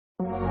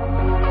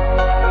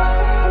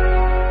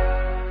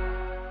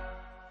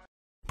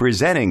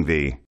Presenting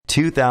the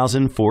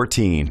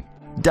 2014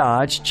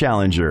 Dodge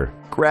Challenger.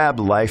 Grab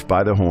life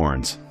by the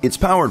horns. It's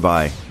powered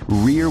by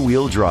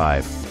rear-wheel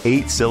drive,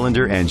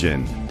 8-cylinder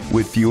engine.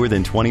 With fewer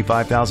than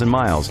 25,000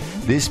 miles,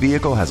 this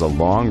vehicle has a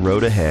long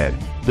road ahead.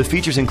 The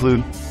features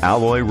include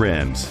alloy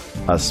rims,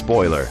 a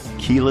spoiler,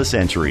 keyless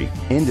entry,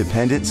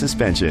 independent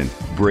suspension,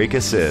 brake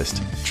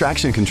assist,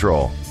 traction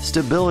control,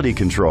 stability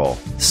control,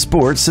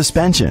 sports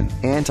suspension,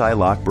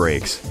 anti-lock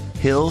brakes,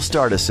 hill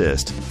start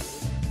assist.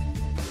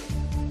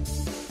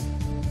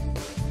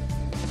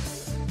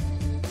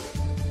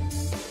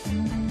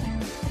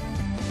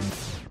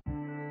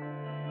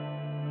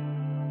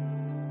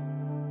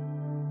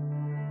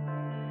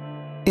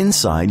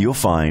 Inside you'll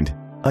find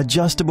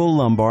adjustable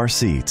lumbar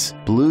seats,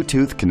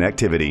 Bluetooth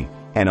connectivity,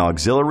 an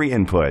auxiliary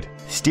input,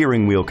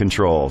 steering wheel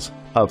controls,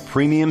 a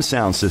premium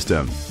sound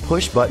system,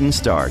 push-button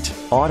start,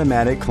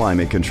 automatic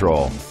climate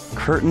control,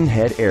 curtain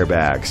head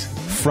airbags,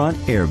 front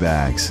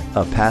airbags,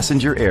 a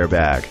passenger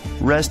airbag.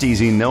 Rest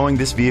easy knowing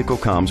this vehicle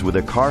comes with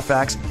a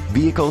Carfax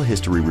Vehicle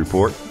History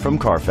Report from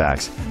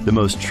Carfax, the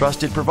most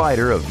trusted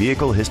provider of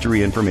vehicle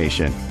history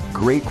information.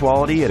 Great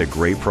quality at a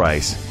great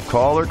price.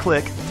 Call or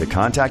click to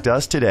contact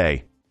us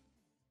today.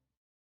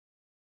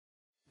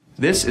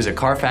 This is a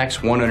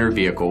Carfax one-owner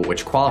vehicle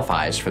which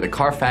qualifies for the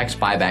Carfax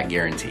buyback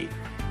guarantee.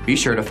 Be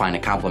sure to find a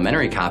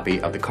complimentary copy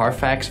of the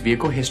Carfax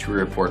Vehicle History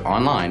Report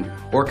online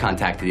or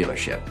contact the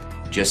dealership.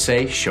 Just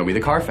say, "Show me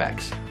the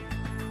Carfax."